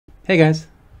Hey guys,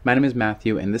 my name is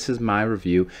Matthew and this is my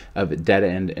review of Dead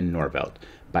End in Norvelt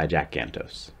by Jack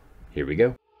Gantos. Here we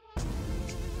go.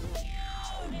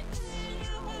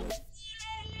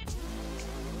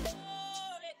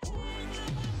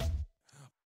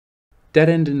 Dead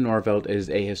End in Norvelt is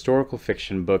a historical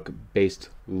fiction book based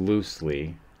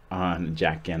loosely on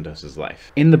Jack Gantos'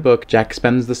 life. In the book, Jack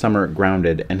spends the summer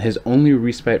grounded, and his only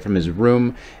respite from his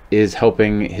room is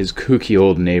helping his kooky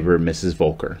old neighbor, Mrs.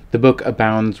 Volker. The book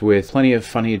abounds with plenty of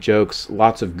funny jokes,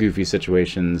 lots of goofy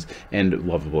situations, and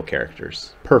lovable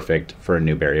characters. Perfect for a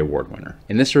Newbery Award winner.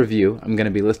 In this review, I'm going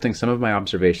to be listing some of my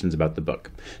observations about the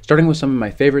book, starting with some of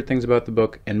my favorite things about the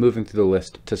book and moving through the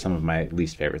list to some of my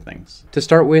least favorite things. To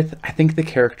start with, I think the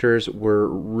characters were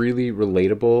really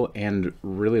relatable and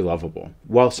really lovable.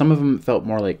 While some of them felt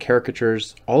more like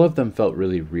caricatures, all of them felt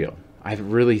really real.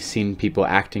 I've really seen people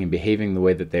acting and behaving the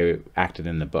way that they acted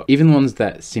in the book. Even ones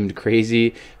that seemed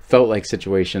crazy felt like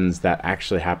situations that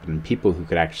actually happened, people who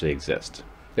could actually exist.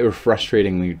 They were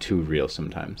frustratingly too real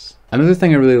sometimes. Another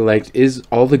thing I really liked is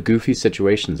all the goofy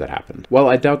situations that happened. While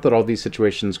I doubt that all these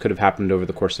situations could have happened over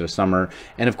the course of a summer,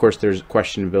 and of course there's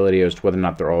questionability as to whether or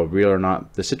not they're all real or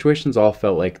not, the situations all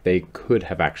felt like they could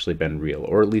have actually been real,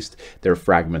 or at least there are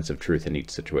fragments of truth in each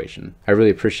situation. I really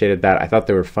appreciated that. I thought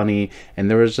they were funny, and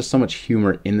there was just so much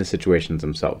humor in the situations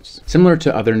themselves. Similar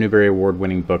to other Newbery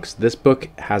Award-winning books, this book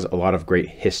has a lot of great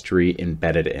history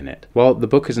embedded in it. While the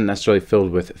book isn't necessarily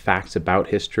filled with facts about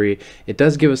history, it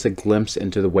does give us a glimpse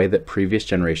into the way that previous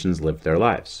generations lived their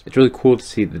lives. It's really cool to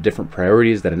see the different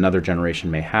priorities that another generation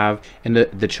may have, and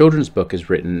the children's book is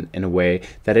written in a way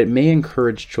that it may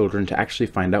encourage children to actually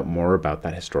find out more about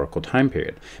that historical time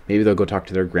period. Maybe they'll go talk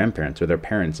to their grandparents or their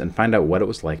parents and find out what it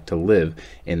was like to live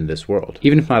in this world.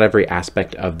 Even if not every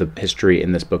aspect of the history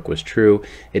in this book was true,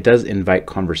 it does invite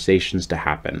conversations to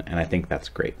happen, and I think that's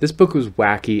great. This book was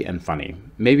wacky and funny.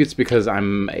 Maybe it's because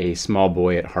I'm a small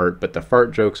boy at heart, but the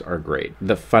fart jokes are great.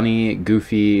 The funny,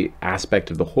 goofy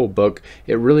aspect of the whole book,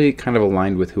 it really kind of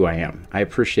aligned with who I am. I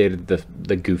appreciated the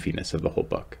goofiness of the whole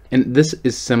book. And this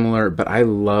is similar, but I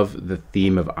love the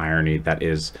theme of irony that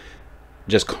is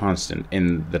just constant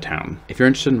in the town. If you're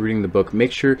interested in reading the book,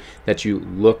 make sure that you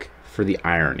look for the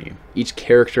irony. Each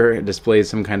character displays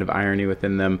some kind of irony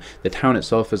within them. The town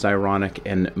itself is ironic,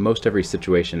 and most every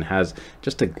situation has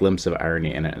just a glimpse of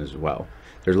irony in it as well.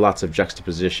 There's lots of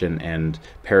juxtaposition and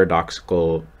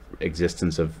paradoxical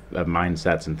existence of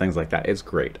mindsets and things like that. It's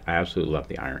great. I absolutely love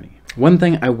the irony. One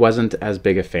thing I wasn't as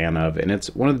big a fan of, and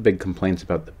it's one of the big complaints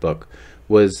about the book,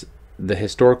 was the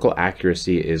historical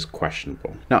accuracy is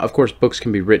questionable. Now, of course, books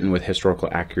can be written with historical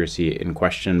accuracy in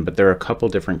question, but there are a couple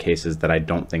different cases that I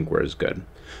don't think were as good.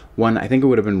 One, I think it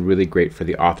would have been really great for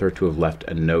the author to have left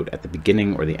a note at the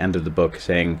beginning or the end of the book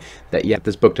saying that, yeah,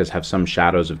 this book does have some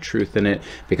shadows of truth in it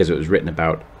because it was written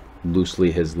about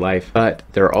loosely his life, but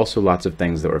there are also lots of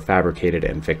things that were fabricated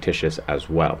and fictitious as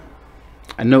well.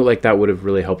 A note like that would have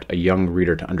really helped a young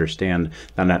reader to understand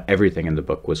that not everything in the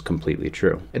book was completely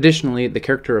true. Additionally, the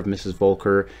character of Mrs.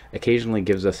 Volker occasionally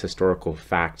gives us historical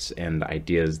facts and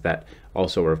ideas that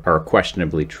also are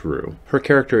questionably true. Her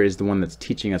character is the one that's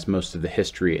teaching us most of the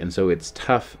history, and so it's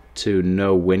tough to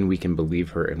know when we can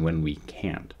believe her and when we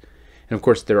can't. And of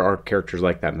course, there are characters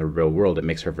like that in the real world. It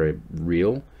makes her very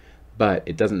real, but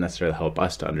it doesn't necessarily help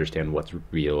us to understand what's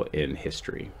real in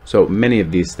history. So many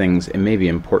of these things, it may be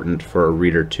important for a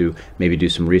reader to maybe do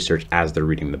some research as they're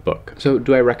reading the book. So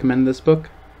do I recommend this book?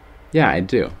 Yeah, I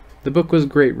do. The book was a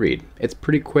great read. It's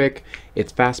pretty quick,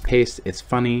 it's fast-paced, it's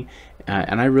funny,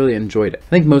 and I really enjoyed it. I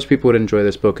think most people would enjoy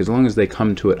this book as long as they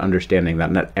come to it understanding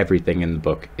that not everything in the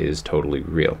book is totally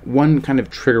real. One kind of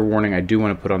trigger warning I do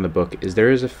want to put on the book is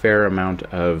there is a fair amount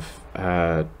of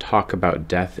talk about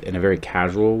death in a very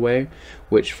casual way,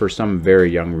 which for some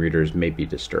very young readers may be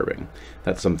disturbing.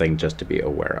 That's something just to be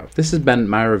aware of. This has been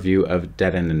my review of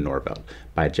Dead End in Norvelt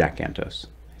by Jack Gantos.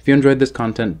 If you enjoyed this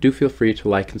content, do feel free to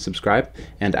like and subscribe,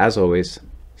 and as always,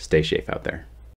 stay safe out there.